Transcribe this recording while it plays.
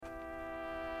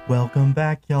Welcome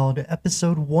back, y'all, to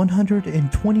episode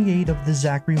 128 of the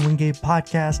Zachary Wingate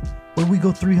podcast, where we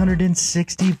go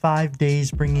 365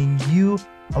 days bringing you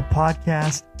a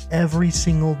podcast every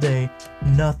single day.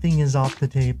 Nothing is off the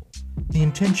table. The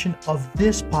intention of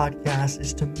this podcast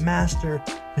is to master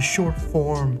the short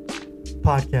form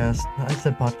podcast. I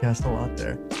said podcast a lot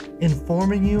there.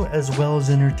 Informing you as well as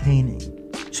entertaining.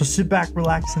 So sit back,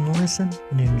 relax, and listen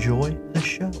and enjoy the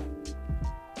show.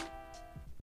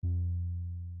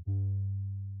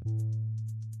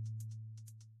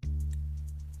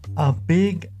 A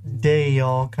big day,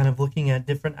 y'all, kind of looking at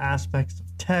different aspects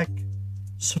of tech,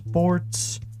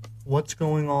 sports, what's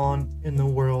going on in the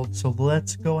world. So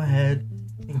let's go ahead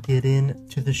and get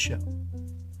into the show.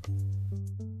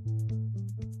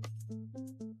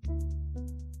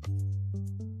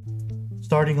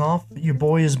 Starting off, your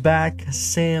boy is back,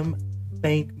 Sam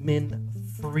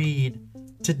Bankman-Fried.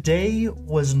 Today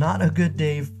was not a good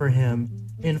day for him,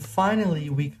 and finally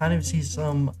we kind of see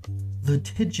some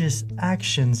litigious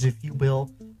actions, if you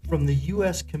will, from the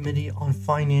U.S. Committee on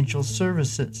Financial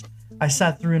Services. I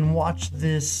sat through and watched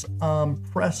this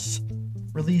press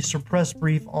release or press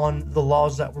brief on the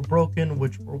laws that were broken,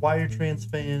 which were wire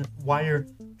transfers,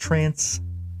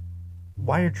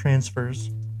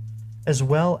 as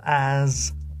well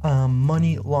as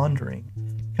money laundering,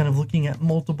 kind of looking at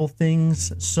multiple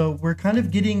things. So we're kind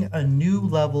of getting a new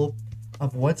level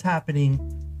of what's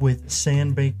happening with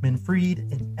Sam Bankman-Fried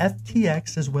and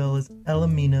FTX, as well as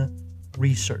Alameda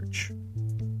Research.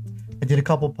 I did a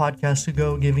couple podcasts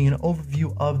ago giving an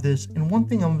overview of this, and one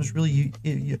thing I was really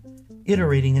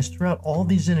iterating is throughout all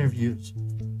these interviews,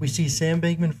 we see Sam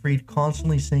Bankman-Fried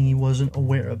constantly saying he wasn't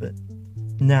aware of it.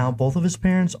 Now, both of his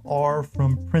parents are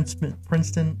from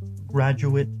Princeton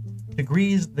graduate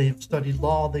degrees. They've studied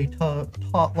law, they taught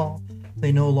law,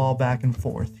 they know law back and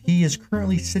forth. He is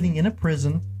currently sitting in a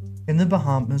prison in the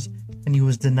Bahamas, and he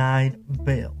was denied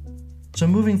bail. So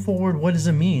moving forward, what does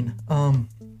it mean? You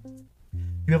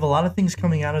have a lot of things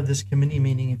coming out of this committee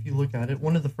meeting. If you look at it,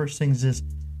 one of the first things is,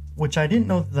 which I didn't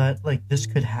know that this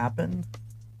could happen,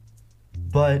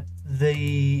 but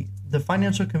the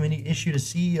financial committee issued a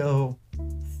CEO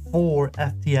for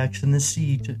FTX, and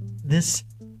this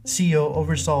CEO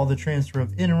oversaw the transfer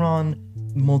of Enron,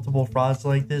 multiple frauds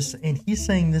like this, and he's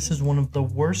saying this is one of the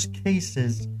worst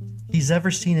cases he's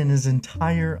ever seen in his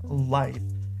entire life,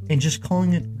 and just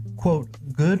calling it, quote,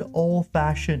 good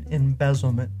old-fashioned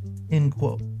embezzlement, end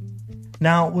quote.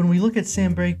 Now, when we look at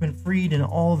Sam Bankman-Fried and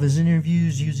all of his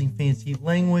interviews using fancy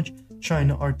language, trying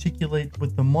to articulate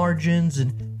with the margins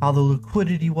and how the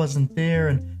liquidity wasn't there,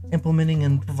 and implementing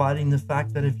and providing the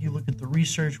fact that if you look at the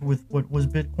research with what was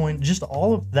Bitcoin, just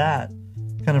all of that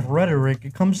kind of rhetoric,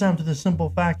 it comes down to the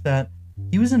simple fact that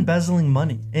he was embezzling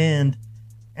money, and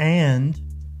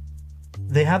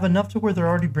they have enough to where they're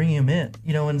already bringing him in,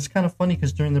 and it's kind of funny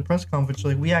because during the press conference,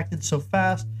 we acted so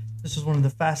fast. This is one of the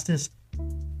fastest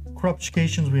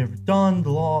corruptions we ever done. The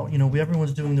law,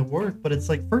 everyone's doing the work, but it's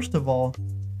first of all,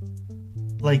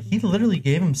 he literally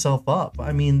gave himself up.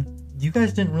 I mean, you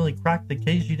guys didn't really crack the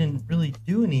case. You didn't really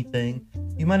do anything.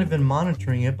 You might have been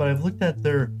monitoring it, but I've looked at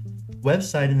their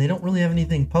website and they don't really have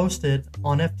anything posted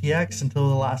on FTX until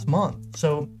the last month.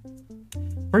 So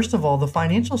first of all, the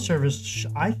financial service,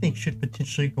 I think, should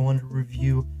potentially go under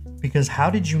review, because how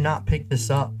did you not pick this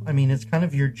up? I mean, it's kind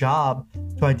of your job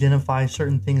to identify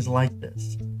certain things like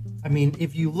this. I mean,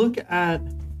 if you look at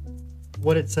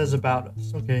what it says about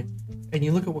us, okay, and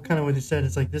you look at what it said,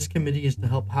 it's this committee is to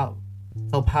help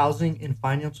housing and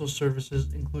financial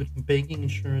services, including banking,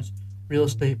 insurance, real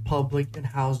estate, public, and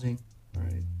housing. All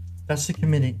right, that's the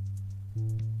committee.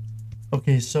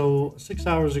 Okay, so 6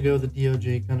 hours ago, the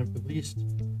DOJ kind of released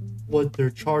what their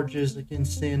charges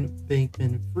against Sam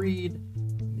Bankman-Fried.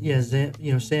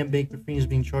 Sam Bankman-Fried is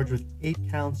being charged with 8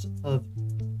 counts of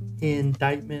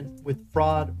indictment with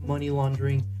fraud, money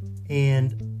laundering,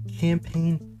 and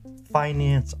campaign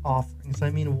finance offerings.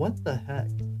 I mean, what the heck?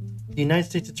 The United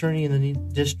States Attorney in the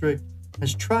district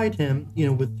has tried him,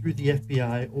 through the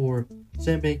FBI, or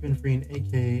Sam Bankman-Fried,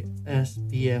 aka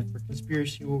SBF, for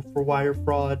conspiracy for wire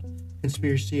fraud,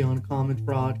 conspiracy on common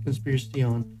fraud, conspiracy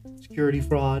on security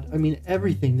fraud. I mean,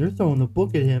 everything. They're throwing the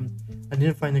book at him,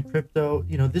 identifying the crypto.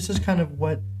 This is kind of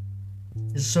what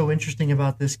is so interesting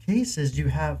about this case, is you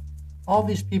have all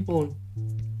these people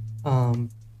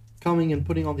coming and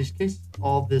putting all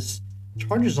this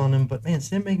charges on him. But man,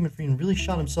 Sam Bankman-Fried really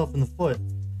shot himself in the foot,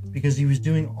 because he was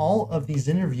doing all of these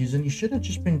interviews and he should have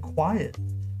just been quiet.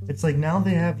 It's now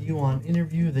they have you on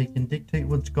interview, they can dictate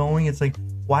what's going. It's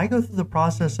why go through the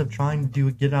process of trying to do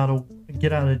a get out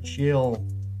of jail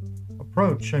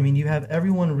approach? I mean, you have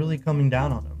everyone really coming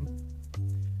down on him.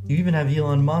 You even have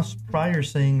Elon Musk prior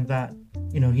saying that,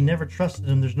 he never trusted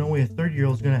him. There's no way a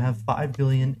 30-year-old is going to have $5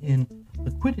 billion in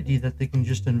liquidity that they can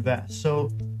just invest. So,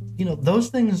 those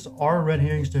things are red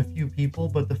herrings to a few people,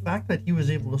 but the fact that he was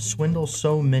able to swindle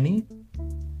so many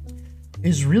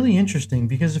is really interesting,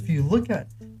 because if you look at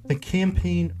the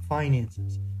campaign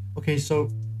finances, okay, so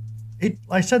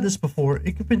I said this before,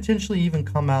 it could potentially even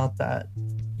come out that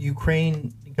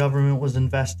Ukraine government was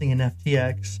investing in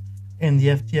FTX, and the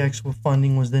FTX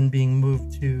funding was then being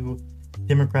moved to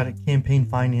Democratic campaign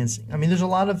financing. I mean, there's a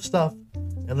lot of stuff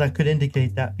that could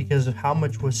indicate that because of how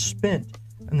much was spent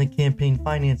in the campaign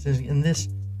finances. In this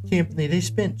campaign, they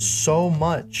spent so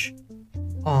much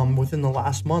within the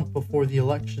last month before the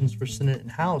elections for Senate and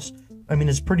House. I mean,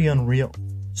 it's pretty unreal.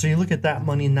 So you look at that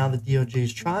money, and now the DOJ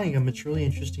is trying them. It's really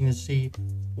interesting to see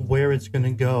where it's going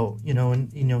to go,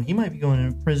 and he might be going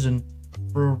into prison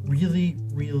for a really,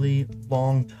 really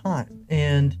long time.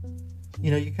 And,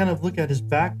 you kind of look at his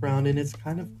background, and it's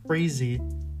kind of crazy,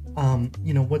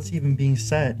 what's even being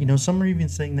said. Some are even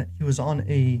saying that he was on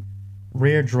a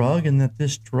rare drug, and that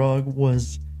this drug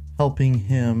was helping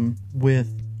him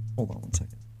with, hold on one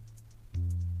second.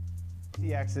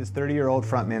 FTX's 30-year-old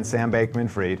frontman Sam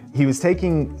Bankman-Fried. He was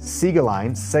taking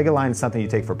Segaline. Segaline is something you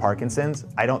take for Parkinson's.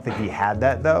 I don't think he had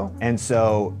that though, and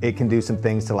so it can do some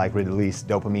things to like release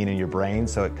dopamine in your brain,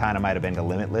 so it kind of might have been a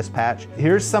limitless patch.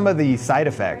 Here's some of the side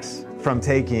effects from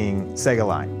taking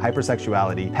Segaline: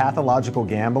 hypersexuality, pathological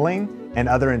gambling, and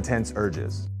other intense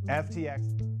urges. FTX.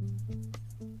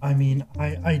 I mean,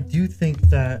 I do think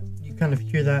that you kind of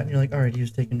hear that and you're like, all right, he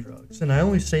was taking drugs. And I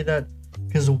only say that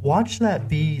because watch that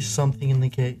be something in the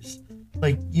case.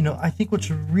 Like, I think what's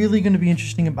really going to be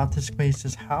interesting about this case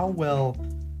is how well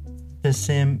does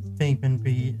Sam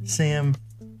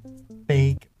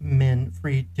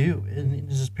Bankman-Fried do?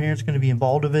 And is his parents going to be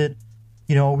involved with it?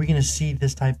 Are we going to see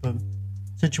this type of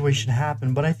situation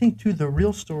happen? But I think, too, the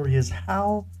real story is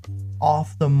how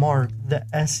off the mark the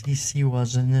SEC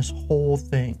was in this whole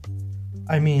thing.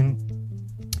 I mean,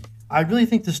 I really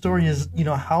think the story is,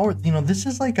 how, this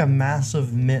is like a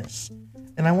massive miss.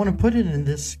 And I want to put it in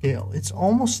this scale. It's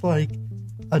almost like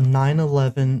a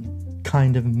 9/11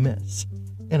 kind of miss.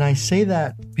 And I say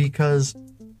that because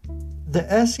the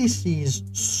SEC's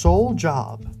sole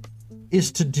job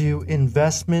is to do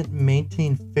investment,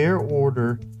 maintain fair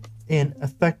order, and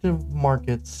effective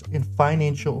markets in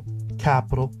financial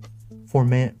capital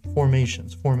formats.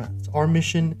 Our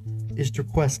mission is to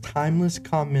request timeless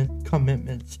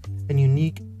commitments and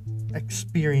unique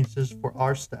experiences for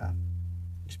our staff.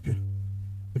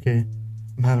 Okay,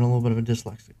 I'm having a little bit of a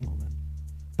dyslexic moment.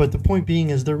 But the point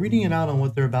being is they're reading it out on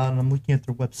what they're about, and I'm looking at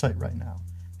their website right now.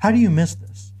 How do you miss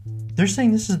this? They're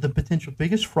saying this is the potential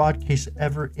biggest fraud case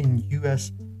ever in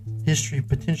U.S. history,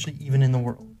 potentially even in the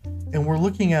world. And we're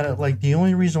looking at it like the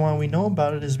only reason why we know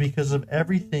about it is because of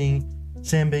everything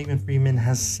Sam Bankman-Fried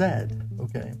has said,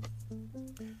 okay?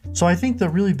 So I think the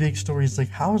really big story is like,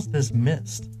 how is this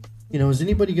missed? Is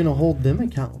anybody going to hold them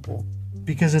accountable?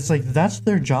 Because it's like, that's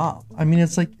their job. I mean,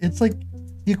 it's like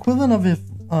the equivalent of if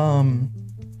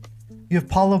you have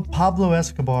Pablo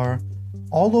Escobar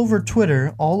all over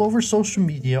Twitter, all over social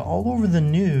media, all over the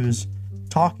news,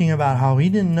 talking about how he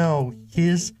didn't know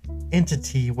his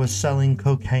entity was selling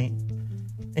cocaine.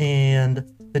 And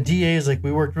the DA is like,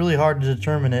 we worked really hard to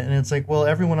determine it. And it's like, well,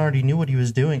 everyone already knew what he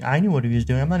was doing. I knew what he was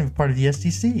doing. I'm not even part of the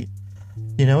SEC.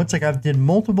 It's like I've did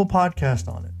multiple podcasts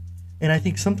on it. And I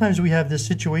think sometimes we have this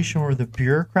situation where the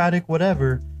bureaucratic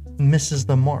whatever misses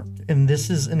the mark. And this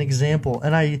is an example.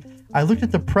 And I looked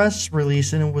at the press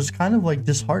release, and it was kind of like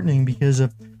disheartening because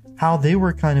of how they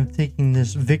were kind of taking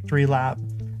this victory lap,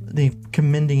 they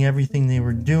commending everything they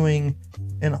were doing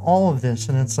and all of this.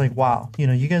 And it's like, wow,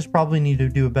 you guys probably need to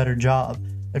do a better job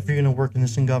if you're going to work in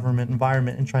this government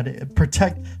environment and try to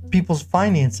protect people's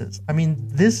finances. I mean,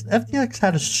 this FTX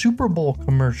had a Super Bowl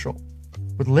commercial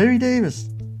with Larry Davis,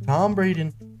 Tom Brady,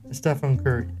 and Stephen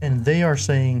Curry, and they are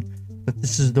saying that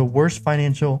this is the worst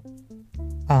financial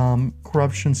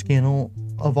corruption scandal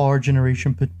of our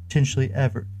generation potentially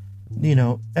ever.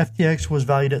 FTX was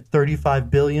valued at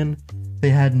 $35 billion. They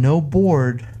had no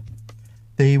board.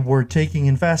 They were taking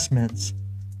investments.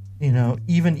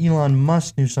 Even Elon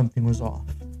Musk knew something was off.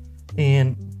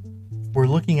 And we're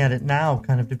looking at it now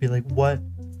kind of to be like, what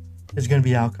is going to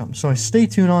be the outcome? So stay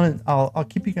tuned on it. I'll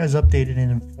keep you guys updated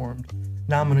and informed.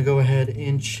 Now I'm going to go ahead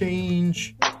and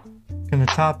change kind of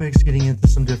topics, getting into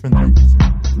some different things.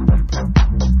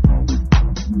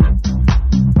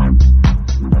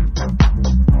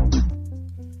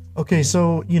 Okay,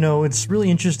 so, it's really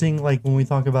interesting, like when we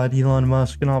talk about Elon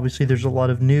Musk, and obviously there's a lot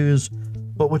of news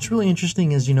But what's really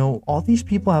interesting is, all these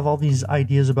people have all these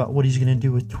ideas about what he's going to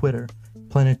do with Twitter.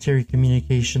 Planetary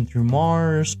communication through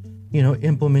Mars,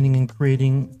 implementing and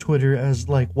creating Twitter as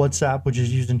like WhatsApp, which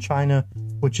is used in China,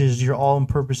 which is your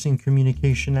all-encompassing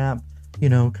communication app,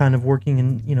 kind of working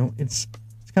in, it's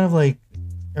kind of like,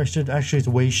 it's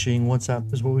Weixin.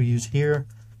 WhatsApp is what we use here.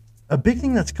 A big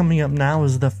thing that's coming up now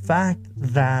is the fact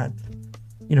that,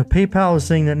 PayPal is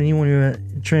saying that anyone who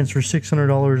transfers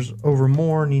 $600 over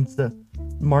more needs to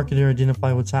market or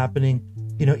identify what's happening.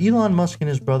 Elon Musk and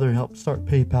his brother helped start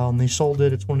PayPal, and they sold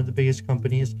it. It's one of the biggest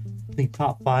companies, I think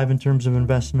top 5 in terms of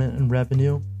investment and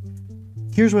revenue.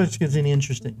 Here's what's getting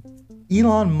interesting.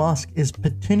 Elon Musk is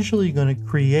potentially going to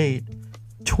create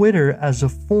Twitter as a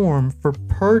form for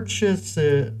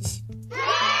purchases.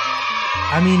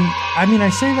 I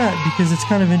say that because it's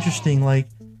kind of interesting,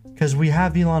 because we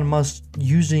have Elon Musk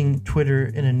using Twitter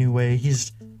in a new way.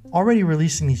 He's already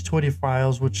releasing these Twitter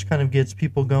files, which kind of gets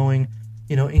people going.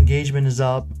 Engagement is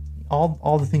up.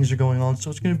 All the things are going on. So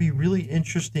it's going to be really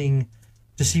interesting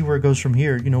to see where it goes from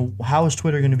here. How is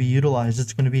Twitter going to be utilized?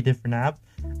 It's going to be a different app.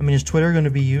 Is Twitter going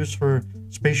to be used for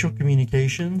spatial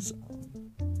communications?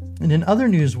 And in other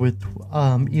news with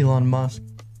Elon Musk,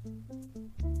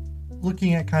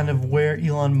 looking at kind of where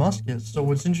Elon Musk is. So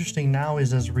what's interesting now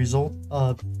is, as a result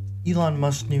of Elon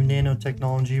Musk's new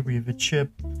nanotechnology, where you have a chip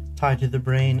tied to the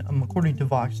brain, according to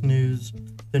Vox News,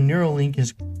 the Neuralink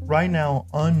is right now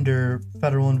under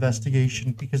federal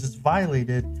investigation because it's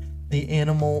violated the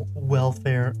Animal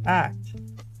Welfare Act.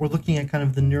 We're looking at kind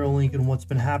of the Neuralink and what's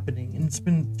been happening.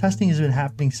 And testing has been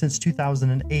happening since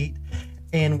 2008.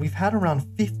 And we've had around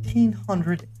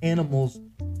 1,500 animals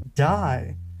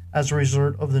die as a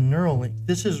result of the Neuralink.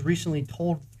 This is recently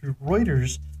told through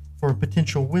Reuters for a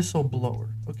potential whistleblower.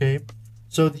 Okay,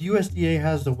 so the USDA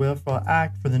has the Welfare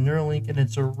Act for the Neuralink, and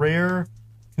it's a rare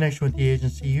connection with the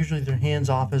agency. Usually they're hands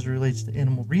off as it relates to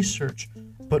animal research.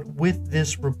 But with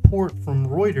this report from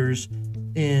Reuters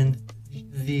and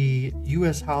the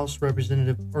U.S. House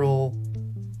Representative Earl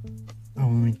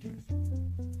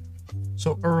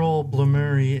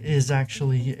Blumery is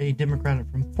actually a Democrat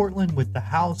from Portland with the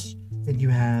House, and you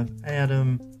have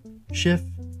Adam Schiff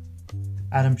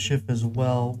as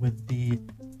well with the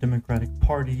Democratic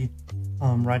Party,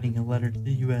 writing a letter to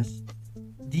the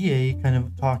USDA kind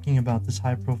of talking about this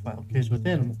high-profile case with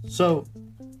animals. So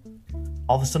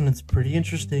all of a sudden it's pretty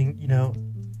interesting.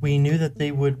 We knew that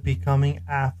they would be coming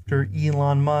after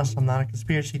Elon Musk. I'm not a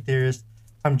conspiracy theorist.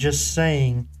 I'm just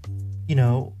saying,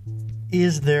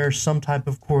 is there some type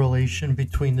of correlation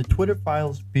between the Twitter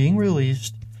files being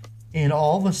released and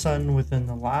all of a sudden within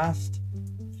the last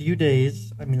few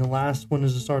days, the last, when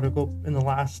is this article? In the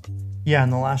last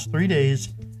 3 days,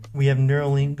 we have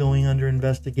Neuralink going under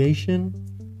investigation.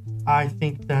 I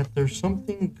think that there's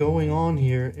something going on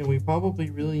here, and we probably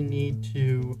really need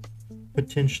to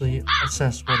potentially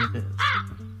assess what it is.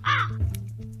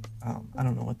 I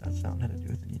don't know what that sound had to do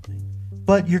with anything.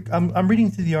 But I'm reading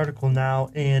through the article now,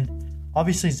 and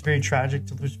obviously it's very tragic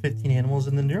to lose 15 animals,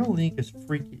 and the Neuralink is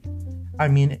freaky.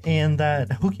 And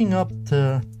that hooking up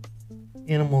to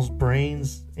animals'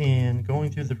 brains and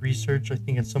going through the research, I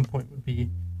think at some point would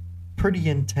be pretty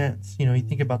intense. You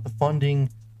think about the funding,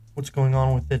 what's going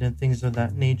on with it, and things of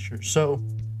that nature. So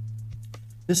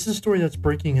this is a story that's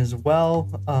breaking as well,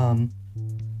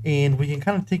 and we can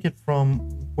kind of take it from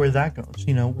where that goes.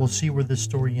 We'll see where this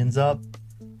story ends up,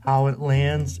 how it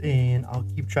lands, and I'll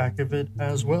keep track of it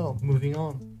as well. Moving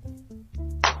on.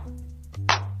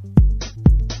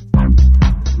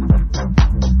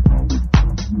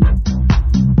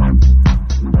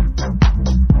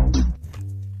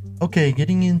 Okay,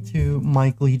 getting into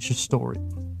Mike Leach's story.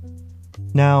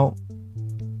 Now,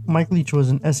 Mike Leach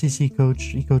was an SEC coach.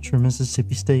 He coached for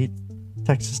Mississippi State,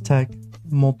 Texas Tech,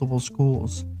 multiple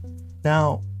schools.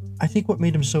 Now, I think what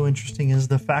made him so interesting is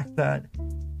the fact that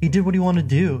he did what he wanted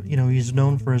to do. He's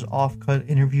known for his off-cut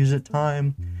interviews at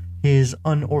time, his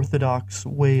unorthodox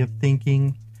way of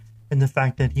thinking, and the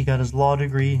fact that he got his law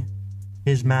degree,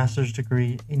 his master's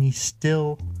degree, and he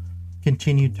still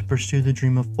continued to pursue the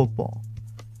dream of football.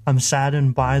 I'm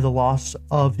saddened by the loss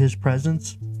of his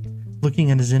presence.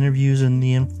 Looking at his interviews and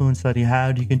the influence that he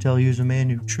had, you can tell he was a man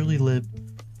who truly lived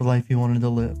the life he wanted to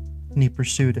live, and he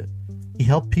pursued it. He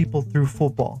helped people through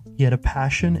football. He had a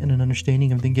passion and an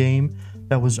understanding of the game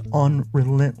that was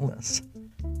unrelentless.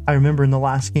 I remember in the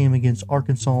last game against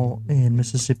Arkansas and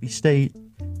Mississippi State,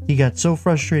 he got so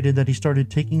frustrated that he started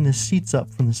taking the seats up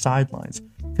from the sidelines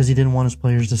because he didn't want his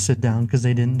players to sit down because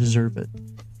they didn't deserve it.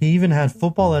 He even had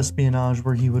football espionage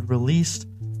where he would release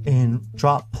and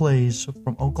drop plays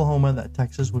from Oklahoma that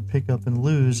Texas would pick up and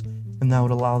lose, and that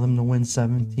would allow them to win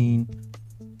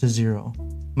 17-0.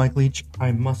 Mike Leach,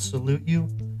 I must salute you,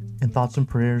 and thoughts and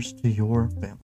prayers to your family.